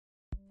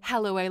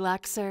Hello,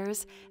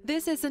 Aluxers.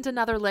 This isn't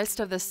another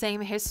list of the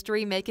same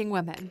history-making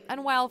women,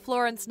 and while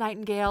Florence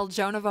Nightingale,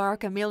 Joan of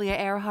Arc, Amelia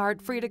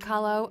Earhart, Frida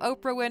Kahlo,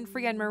 Oprah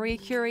Winfrey, and Marie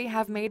Curie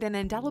have made an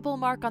indelible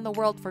mark on the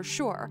world for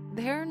sure,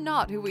 they're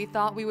not who we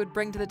thought we would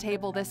bring to the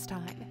table this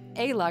time.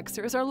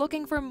 Aluxers are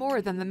looking for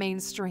more than the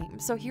mainstream,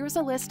 so here's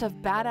a list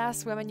of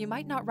badass women you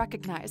might not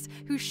recognize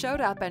who showed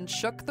up and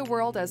shook the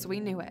world as we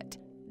knew it.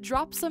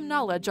 Drop some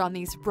knowledge on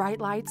these bright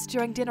lights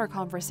during dinner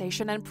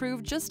conversation and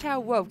prove just how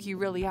woke you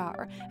really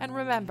are. And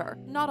remember,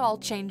 not all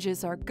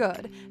changes are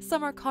good.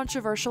 Some are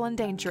controversial and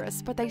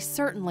dangerous, but they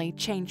certainly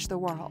change the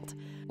world.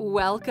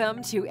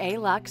 Welcome to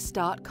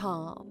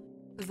Alux.com,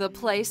 the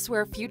place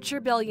where future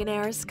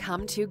billionaires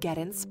come to get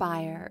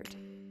inspired.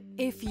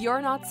 If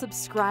you're not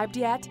subscribed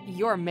yet,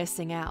 you're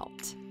missing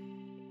out.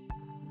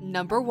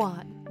 Number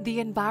 1.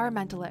 The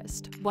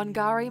Environmentalist,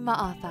 Wangari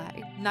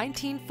Maathai,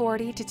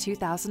 1940 to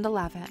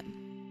 2011.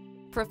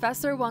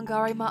 Professor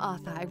Wangari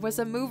Maathai was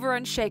a mover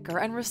and shaker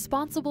and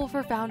responsible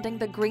for founding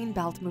the Green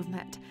Belt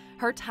movement.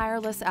 Her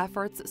tireless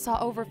efforts saw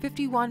over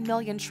 51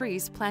 million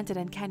trees planted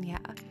in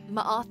Kenya.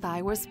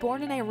 Maathai was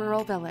born in a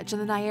rural village in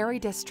the Nyeri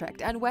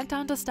district and went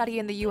on to study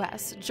in the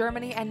US,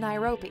 Germany, and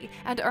Nairobi,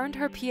 and earned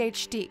her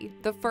PhD,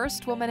 the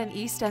first woman in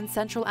East and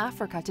Central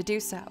Africa to do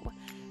so.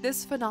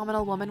 This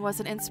phenomenal woman was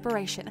an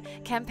inspiration,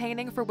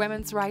 campaigning for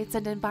women's rights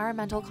and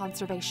environmental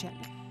conservation.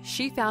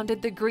 She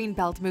founded the Green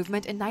Belt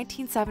movement in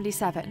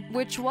 1977,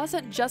 which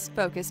wasn't just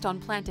focused on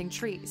planting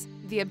trees.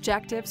 The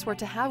objectives were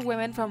to have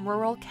women from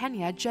rural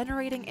Kenya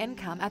generating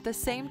income at the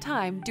same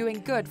time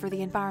doing good for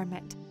the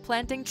environment,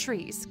 planting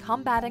trees,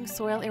 combating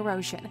soil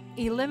erosion,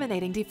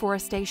 eliminating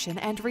deforestation,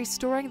 and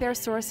restoring their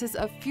sources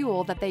of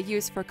fuel that they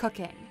use for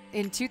cooking.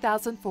 In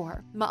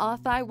 2004,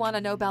 Maathai won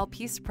a Nobel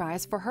Peace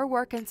Prize for her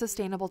work in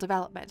sustainable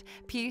development,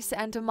 peace,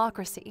 and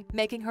democracy,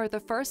 making her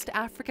the first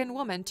African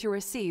woman to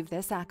receive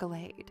this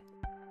accolade.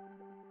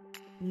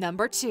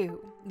 Number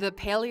 2. The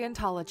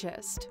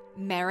Palaeontologist,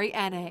 Mary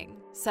Anning,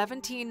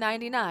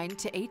 1799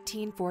 to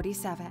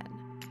 1847.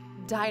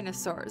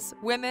 Dinosaurs,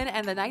 women,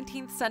 and the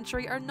 19th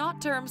century are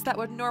not terms that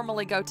would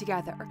normally go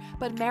together,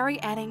 but Mary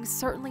Anning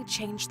certainly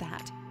changed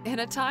that. In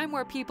a time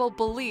where people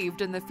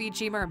believed in the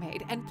Fiji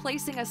mermaid and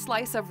placing a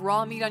slice of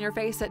raw meat on your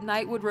face at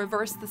night would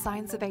reverse the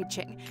signs of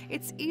aging,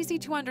 it's easy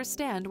to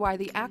understand why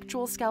the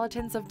actual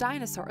skeletons of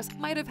dinosaurs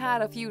might have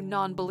had a few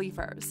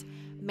non-believers.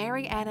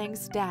 Mary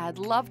Anning's dad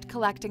loved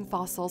collecting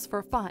fossils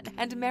for fun,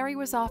 and Mary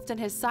was often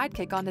his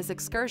sidekick on his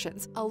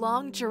excursions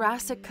along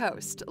Jurassic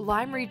Coast,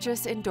 Lyme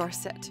Regis in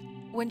Dorset.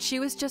 When she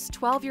was just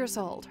 12 years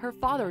old, her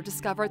father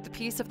discovered the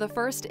piece of the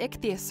first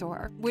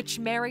ichthyosaur, which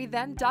Mary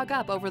then dug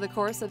up over the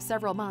course of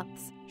several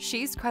months.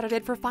 She's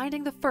credited for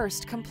finding the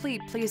first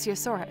complete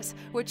plesiosaurus,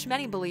 which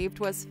many believed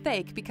was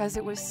fake because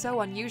it was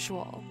so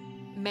unusual.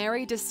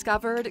 Mary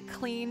discovered,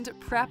 cleaned,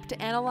 prepped,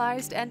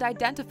 analyzed, and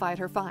identified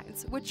her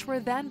finds, which were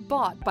then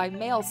bought by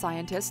male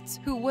scientists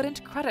who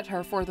wouldn't credit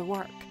her for the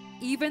work.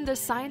 Even the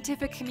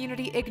scientific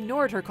community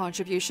ignored her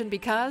contribution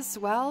because,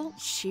 well,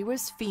 she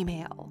was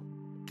female.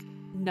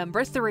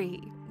 Number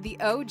 3. The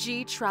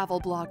OG travel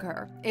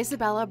blogger,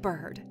 Isabella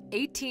Bird,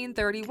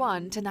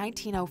 1831 to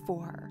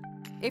 1904.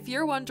 If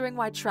you're wondering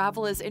why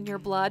travel is in your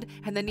blood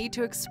and the need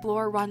to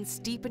explore runs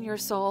deep in your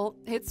soul,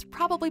 it's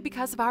probably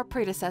because of our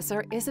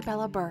predecessor,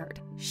 Isabella Bird.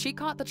 She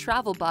caught the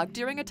travel bug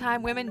during a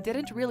time women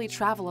didn't really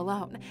travel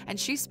alone, and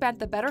she spent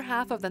the better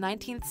half of the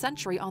 19th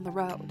century on the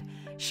road.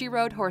 She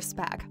rode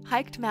horseback,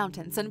 hiked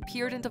mountains, and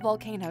peered into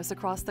volcanoes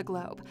across the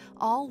globe,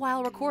 all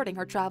while recording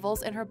her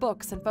travels in her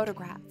books and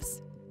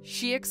photographs.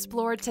 She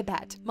explored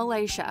Tibet,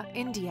 Malaysia,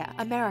 India,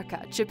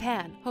 America,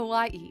 Japan,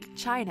 Hawaii,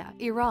 China,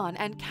 Iran,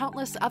 and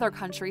countless other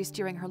countries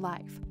during her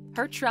life.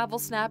 Her travel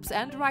snaps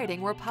and writing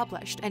were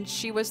published, and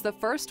she was the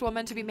first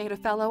woman to be made a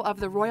Fellow of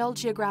the Royal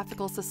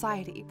Geographical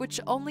Society,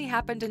 which only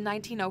happened in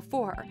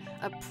 1904,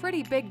 a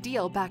pretty big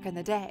deal back in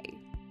the day.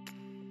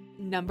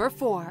 Number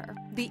 4.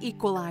 The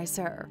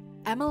Equalizer,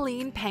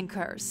 Emmeline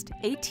Pankhurst,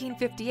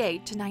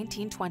 1858 to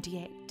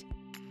 1928.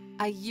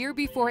 A year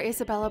before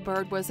Isabella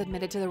Bird was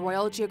admitted to the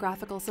Royal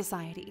Geographical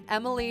Society,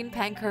 Emmeline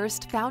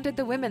Pankhurst founded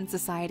the Women's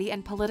Society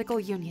and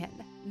Political Union.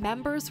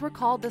 Members were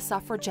called the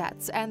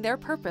suffragettes, and their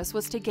purpose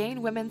was to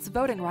gain women's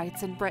voting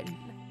rights in Britain.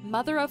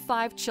 Mother of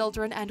 5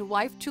 children and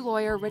wife to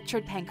lawyer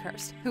Richard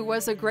Pankhurst, who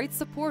was a great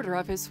supporter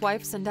of his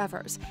wife's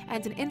endeavors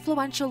and an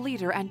influential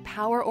leader and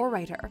power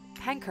orator,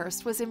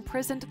 Pankhurst was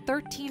imprisoned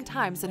 13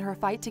 times in her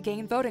fight to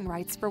gain voting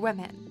rights for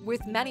women,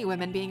 with many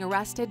women being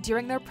arrested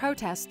during their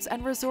protests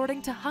and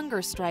resorting to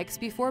hunger strikes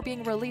before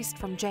being released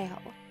from jail.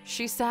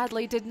 She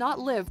sadly did not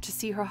live to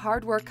see her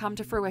hard work come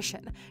to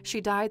fruition.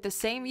 She died the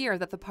same year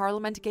that the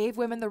Parliament gave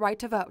women the right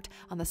to vote,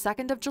 on the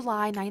 2nd of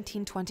July,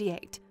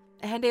 1928.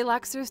 And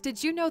Aluxers,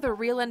 did you know the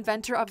real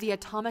inventor of the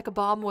atomic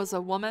bomb was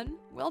a woman?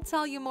 We'll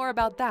tell you more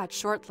about that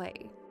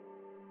shortly.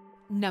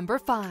 Number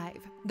 5.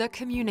 The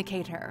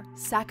Communicator,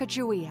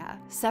 Sacagawea,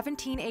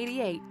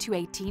 1788 to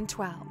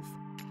 1812.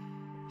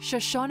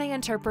 Shoshone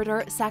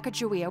interpreter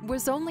Sacagawea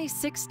was only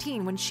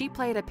 16 when she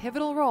played a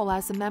pivotal role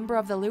as a member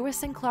of the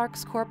Lewis and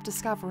Clark's Corps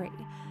Discovery.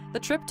 The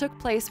trip took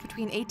place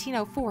between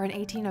 1804 and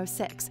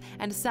 1806,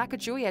 and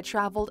Sacagawea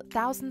traveled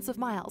thousands of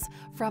miles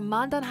from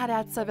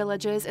Mandanhadatsa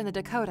villages in the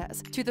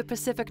Dakotas to the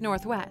Pacific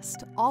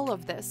Northwest, all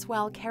of this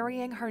while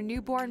carrying her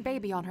newborn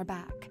baby on her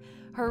back.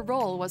 Her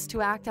role was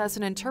to act as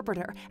an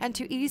interpreter and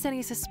to ease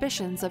any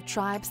suspicions of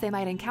tribes they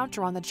might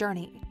encounter on the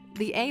journey.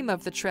 The aim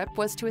of the trip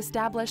was to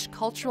establish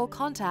cultural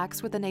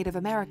contacts with the Native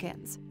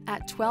Americans.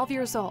 At 12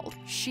 years old,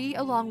 she,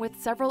 along with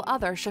several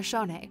other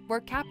Shoshone,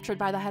 were captured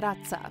by the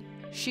Hidatsa.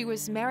 She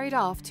was married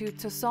off to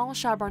Toussaint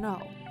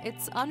Charbonneau.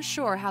 It's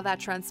unsure how that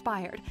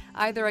transpired,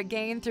 either a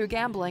gain through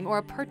gambling or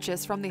a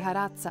purchase from the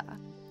Hidatsa.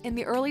 In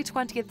the early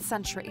 20th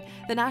century,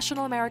 the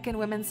National American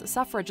Women's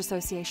Suffrage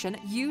Association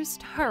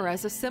used her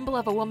as a symbol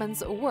of a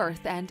woman's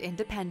worth and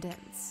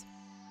independence.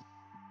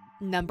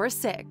 Number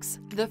 6.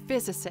 The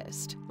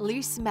physicist,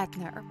 Lise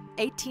Meitner,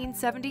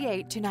 1878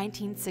 to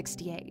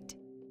 1968.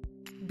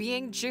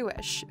 Being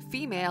Jewish,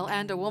 female,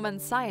 and a woman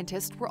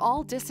scientist were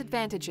all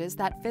disadvantages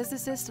that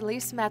physicist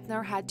Lise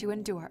Meitner had to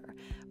endure.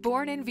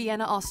 Born in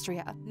Vienna,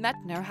 Austria,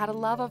 Meitner had a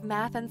love of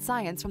math and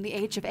science from the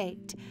age of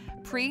 8.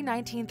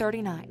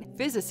 Pre-1939,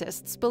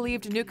 physicists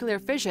believed nuclear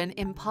fission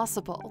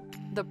impossible.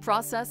 The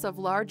process of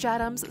large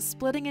atoms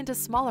splitting into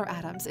smaller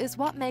atoms is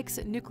what makes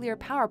nuclear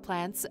power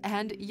plants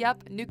and,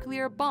 yep,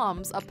 nuclear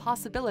bombs a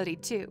possibility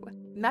too.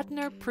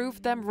 Meitner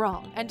proved them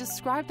wrong and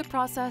described the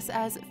process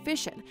as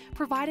fission,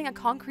 providing a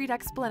concrete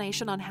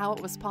explanation on how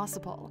it was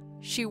possible.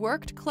 She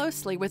worked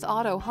closely with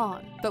Otto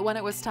Hahn, but when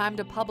it was time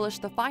to publish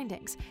the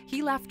findings,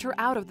 he left her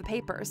out of the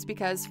papers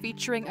because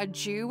featuring a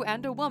Jew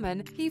and a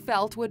woman he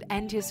felt would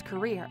end his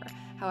career.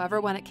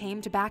 However, when it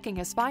came to backing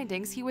his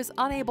findings, he was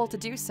unable to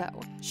do so.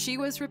 She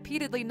was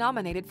repeatedly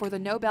nominated for the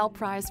Nobel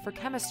Prize for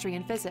Chemistry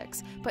and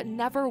Physics, but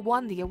never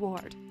won the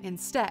award.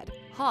 Instead,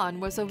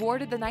 Hahn was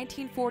awarded the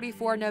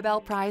 1944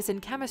 Nobel Prize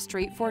in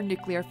Chemistry for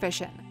nuclear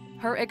fission.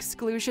 Her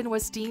exclusion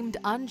was deemed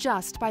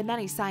unjust by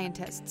many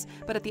scientists,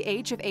 but at the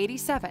age of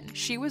 87,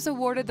 she was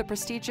awarded the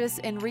prestigious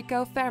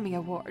Enrico Fermi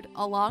Award,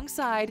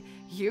 alongside,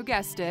 you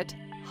guessed it,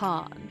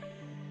 Hahn.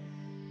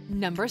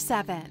 Number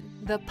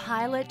 7. The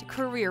pilot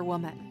career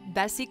woman,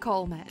 Bessie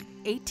Coleman,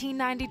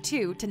 1892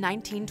 to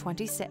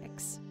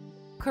 1926.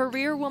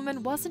 Career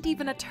woman wasn't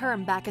even a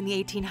term back in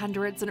the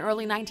 1800s and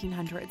early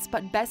 1900s,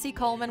 but Bessie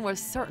Coleman was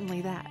certainly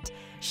that.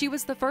 She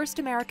was the first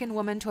American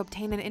woman to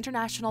obtain an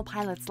international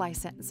pilot's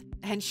license,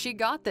 and she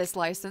got this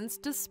license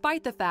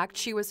despite the fact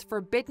she was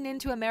forbidden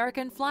into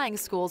American flying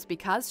schools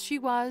because she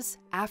was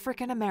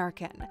African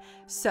American.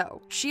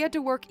 So, she had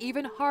to work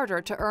even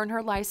harder to earn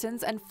her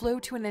license and flew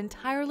to an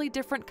entirely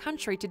different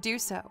country to do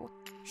so.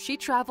 She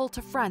traveled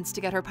to France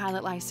to get her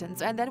pilot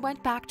license and then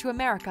went back to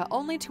America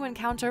only to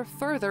encounter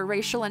further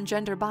racial and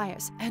gender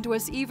bias, and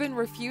was even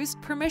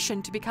refused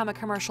permission to become a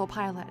commercial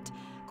pilot.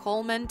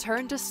 Coleman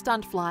turned to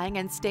stunt flying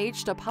and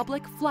staged a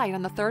public flight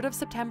on the 3rd of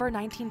September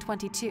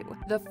 1922,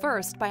 the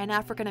first by an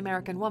African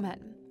American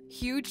woman.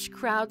 Huge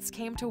crowds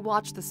came to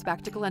watch the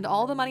spectacle, and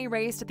all the money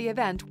raised at the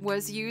event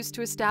was used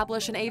to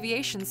establish an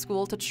aviation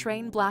school to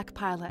train black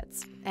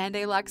pilots. And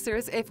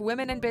Aluxers, if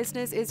women in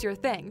business is your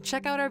thing,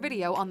 check out our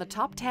video on the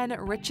top 10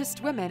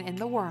 richest women in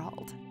the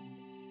world.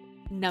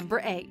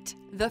 Number 8.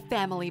 The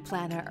Family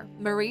Planner,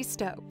 Marie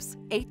Stopes,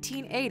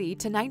 1880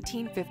 to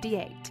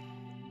 1958.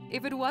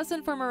 If it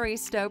wasn't for Marie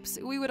Stopes,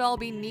 we would all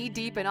be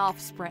knee-deep in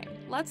offspring.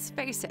 Let's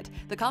face it,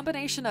 the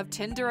combination of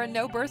Tinder and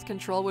no birth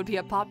control would be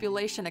a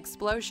population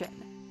explosion.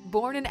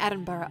 Born in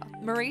Edinburgh,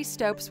 Marie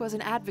Stopes was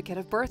an advocate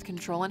of birth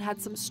control and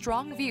had some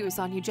strong views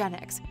on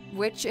eugenics,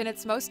 which in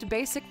its most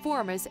basic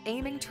form is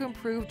aiming to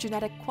improve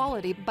genetic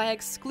quality by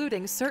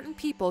excluding certain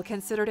people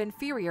considered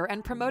inferior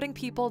and promoting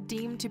people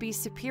deemed to be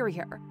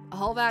superior.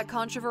 All that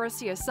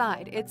controversy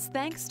aside, it's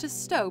thanks to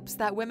Stopes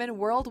that women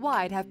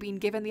worldwide have been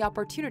given the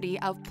opportunity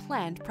of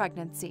planned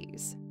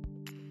pregnancies.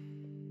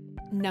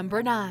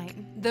 Number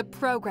 9. The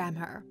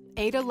Programmer,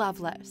 Ada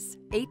Lovelace,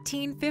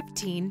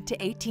 1815 to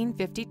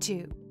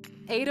 1852.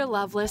 Ada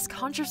Lovelace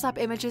conjures up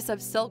images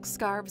of silk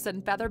scarves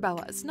and feather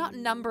boas, not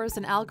numbers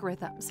and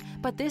algorithms.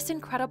 But this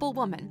incredible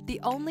woman, the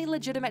only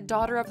legitimate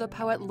daughter of the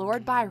poet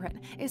Lord Byron,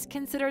 is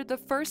considered the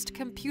first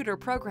computer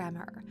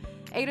programmer.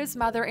 Ada's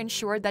mother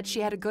ensured that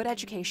she had a good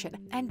education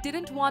and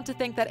didn't want to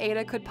think that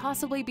Ada could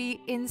possibly be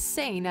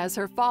insane as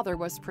her father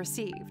was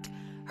perceived.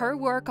 Her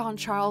work on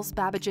Charles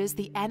Babbage's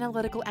The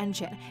Analytical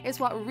Engine is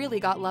what really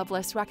got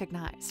Lovelace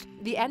recognized.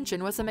 The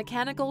engine was a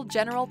mechanical,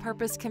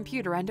 general-purpose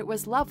computer, and it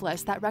was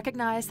Lovelace that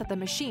recognized that the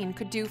machine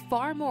could do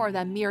far more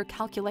than mere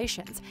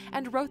calculations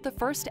and wrote the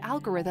first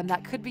algorithm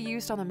that could be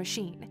used on the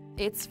machine.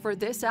 It's for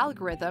this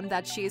algorithm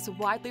that she is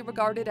widely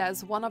regarded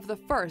as one of the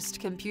first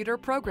computer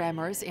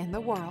programmers in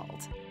the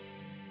world.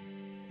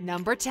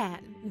 Number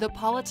 10. The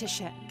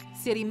Politician,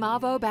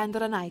 Sirimavo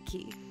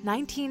Bandaranaike,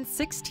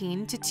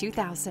 1916 to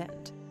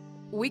 2000.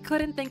 We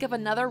couldn't think of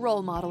another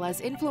role model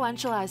as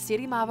influential as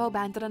Sirimavo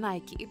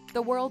Bandaranaike,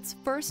 the world's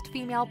first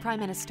female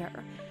prime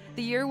minister.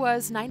 The year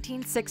was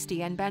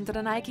 1960, and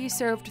Bandaranaike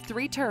served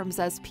 3 terms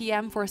as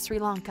PM for Sri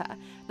Lanka,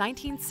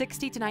 1960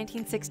 to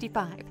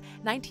 1965,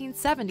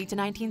 1970 to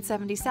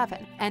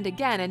 1977, and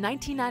again in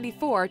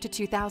 1994 to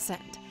 2000.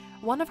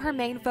 One of her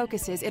main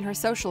focuses in her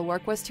social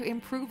work was to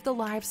improve the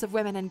lives of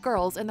women and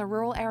girls in the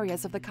rural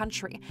areas of the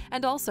country,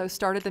 and also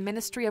started the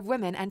Ministry of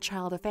Women and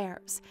Child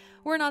Affairs.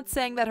 We're not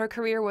saying that her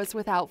career was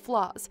without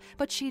flaws,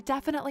 but she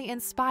definitely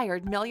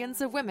inspired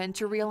millions of women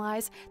to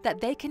realize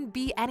that they can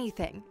be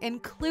anything,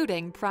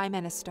 including Prime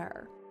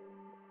Minister.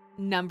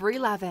 Number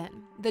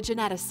 11. The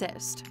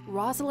Geneticist,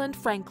 Rosalind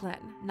Franklin,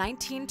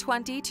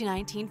 1920 to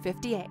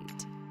 1958.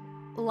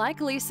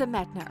 Like Lisa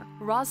Meitner,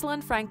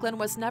 Rosalind Franklin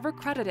was never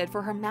credited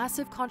for her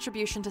massive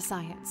contribution to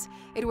science.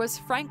 It was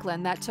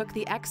Franklin that took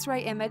the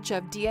X-ray image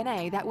of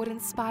DNA that would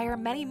inspire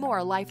many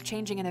more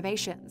life-changing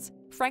innovations.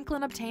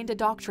 Franklin obtained a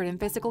doctorate in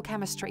physical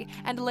chemistry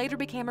and later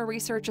became a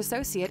research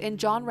associate in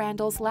John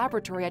Randall's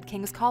laboratory at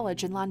King's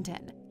College in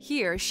London.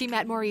 Here, she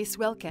met Maurice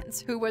Wilkins,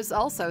 who was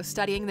also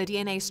studying the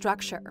DNA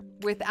structure.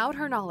 Without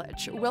her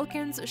knowledge,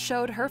 Wilkins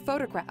showed her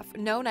photograph,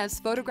 known as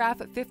Photograph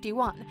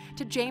 51,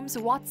 to James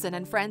Watson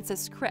and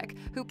Francis Crick,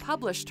 who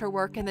published her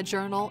work in the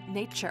journal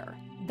Nature.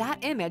 That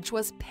image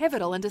was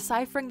pivotal in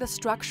deciphering the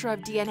structure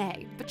of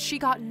DNA, but she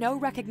got no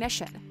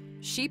recognition.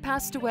 She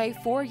passed away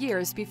 4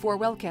 years before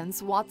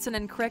Wilkins, Watson,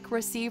 and Crick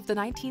received the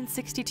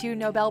 1962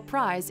 Nobel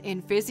Prize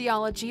in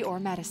Physiology or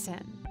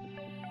Medicine.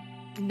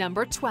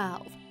 Number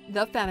 12.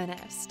 The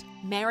Feminist,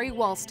 Mary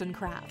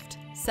Wollstonecraft,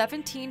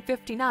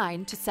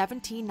 1759 to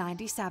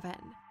 1797.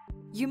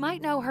 You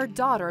might know her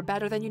daughter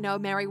better than you know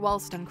Mary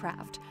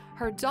Wollstonecraft.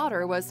 Her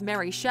daughter was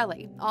Mary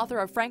Shelley, author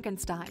of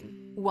Frankenstein.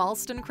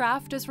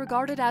 Wollstonecraft is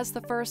regarded as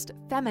the first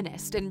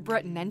feminist in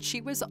Britain, and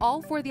she was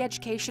all for the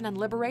education and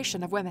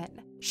liberation of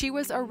women. She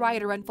was a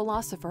writer and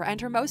philosopher,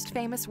 and her most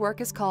famous work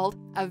is called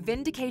A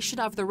Vindication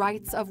of the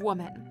Rights of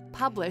Woman,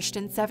 published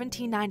in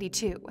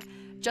 1792.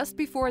 Just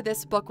before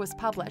this book was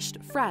published,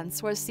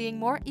 France was seeing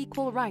more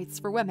equal rights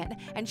for women,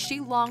 and she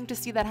longed to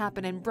see that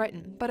happen in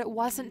Britain, but it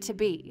wasn't to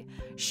be.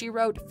 She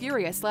wrote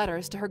furious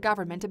letters to her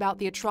government about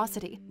the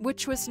atrocity,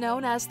 which was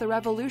known as the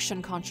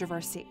Revolution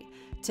Controversy.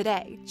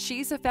 Today,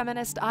 she's a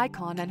feminist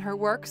icon and her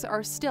works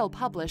are still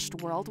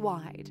published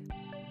worldwide.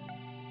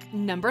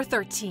 Number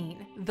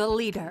 13. The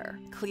Leader,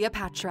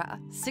 Cleopatra,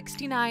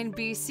 69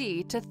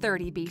 BC to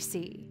 30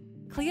 BC.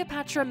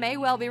 Cleopatra may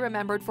well be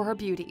remembered for her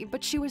beauty,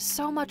 but she was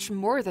so much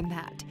more than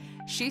that.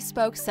 She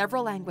spoke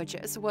several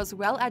languages, was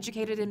well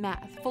educated in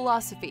math,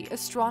 philosophy,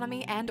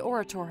 astronomy, and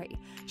oratory.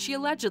 She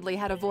allegedly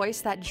had a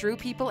voice that drew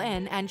people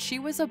in, and she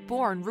was a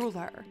born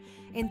ruler.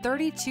 In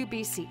 32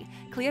 BC,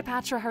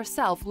 Cleopatra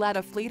herself led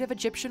a fleet of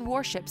Egyptian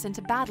warships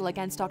into battle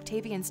against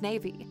Octavian's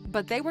navy,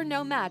 but they were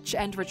no match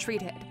and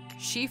retreated.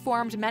 She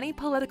formed many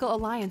political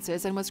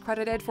alliances and was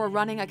credited for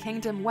running a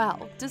kingdom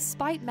well,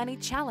 despite many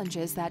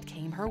challenges that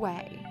came her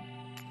way.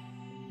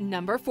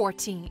 Number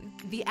 14.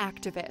 The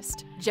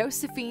Activist,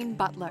 Josephine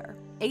Butler,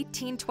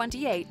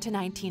 1828 to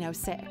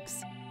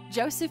 1906.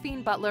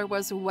 Josephine Butler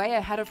was way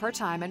ahead of her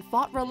time and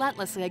fought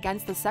relentlessly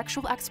against the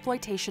sexual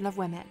exploitation of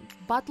women.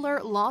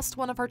 Butler lost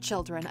one of her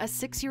children, a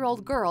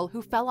 6-year-old girl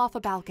who fell off a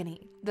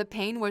balcony. The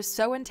pain was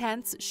so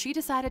intense, she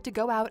decided to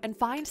go out and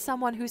find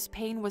someone whose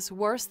pain was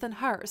worse than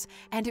hers,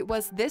 and it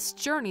was this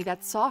journey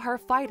that saw her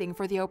fighting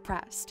for the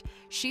oppressed.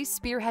 She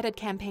spearheaded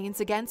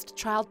campaigns against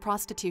child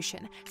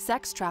prostitution,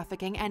 sex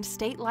trafficking, and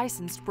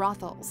state-licensed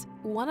brothels.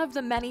 One of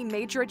the many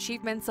major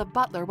achievements of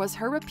Butler was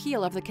her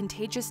repeal of the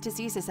Contagious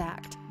Diseases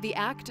Act. The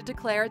act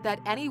declared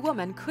that any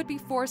woman could be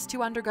forced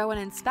to undergo an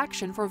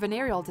inspection for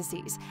venereal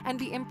disease and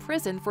be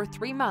imprisoned for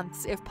 3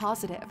 months if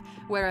positive,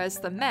 whereas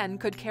the men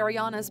could carry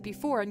on as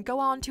before and go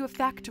on to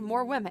affect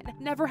more women,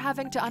 never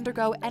having to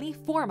undergo any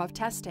form of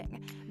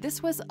testing.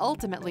 This was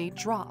ultimately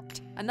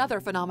dropped.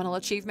 Another phenomenal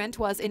achievement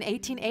was in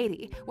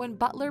 1880, when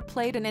Butler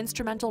played an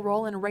instrumental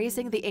role in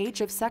raising the age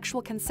of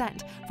sexual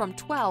consent from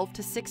 12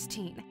 to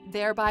 16,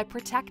 thereby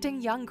protecting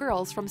young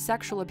girls from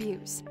sexual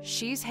abuse.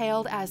 She's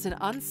hailed as an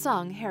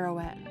unsung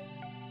heroine.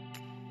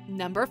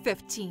 Number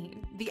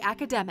 15. The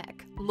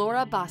Academic,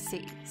 Laura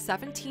Bassi,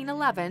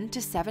 1711 to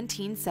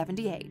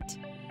 1778.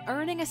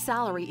 Earning a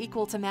salary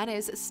equal to men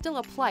is still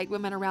a plight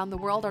women around the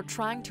world are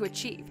trying to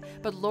achieve,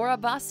 but Laura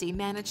Bassi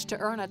managed to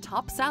earn a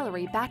top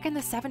salary back in the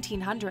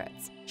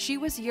 1700s. She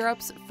was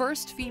Europe's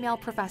first female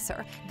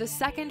professor, the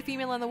second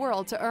female in the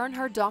world to earn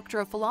her Doctor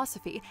of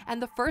Philosophy,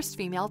 and the first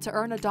female to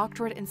earn a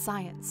doctorate in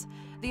science.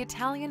 The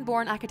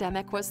Italian-born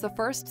academic was the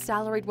first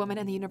salaried woman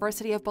in the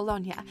University of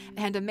Bologna,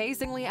 and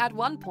amazingly at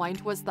one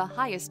point was the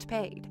highest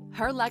paid.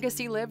 Her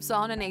legacy lives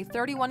on in a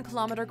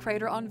 31-kilometer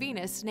crater on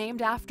Venus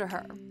named after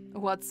her.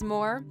 What's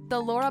more, the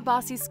Laura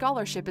Bassi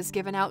Scholarship is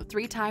given out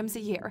 3 times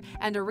a year,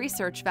 and a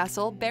research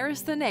vessel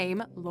bears the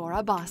name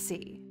Laura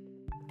Bassi.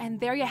 And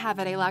there you have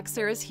it,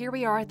 Aluxers. Here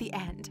we are at the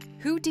end.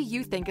 Who do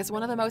you think is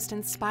one of the most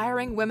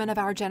inspiring women of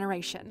our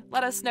generation?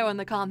 Let us know in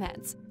the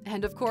comments.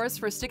 And of course,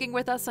 for sticking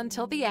with us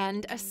until the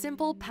end, a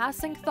simple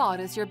passing thought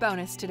is your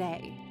bonus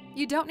today.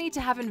 You don't need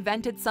to have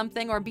invented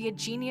something or be a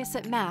genius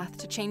at math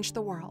to change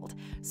the world.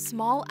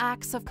 Small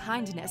acts of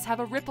kindness have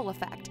a ripple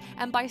effect,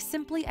 and by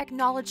simply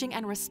acknowledging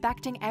and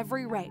respecting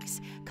every race,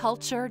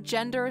 culture,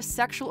 gender,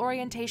 sexual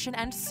orientation,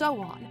 and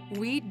so on,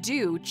 we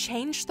do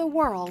change the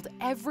world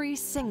every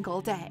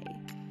single day.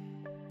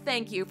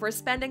 Thank you for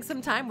spending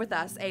some time with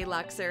us,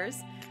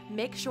 Aluxers.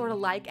 Make sure to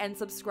like and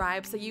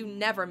subscribe so you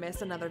never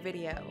miss another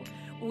video.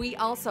 We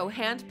also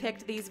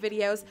hand-picked these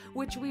videos,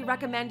 which we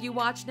recommend you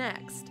watch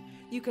next.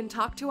 You can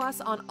talk to us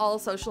on all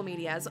social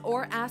medias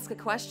or ask a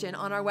question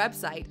on our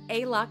website,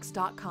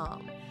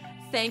 Alux.com.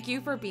 Thank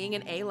you for being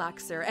an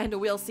Aluxer, and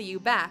we'll see you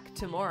back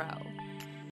tomorrow.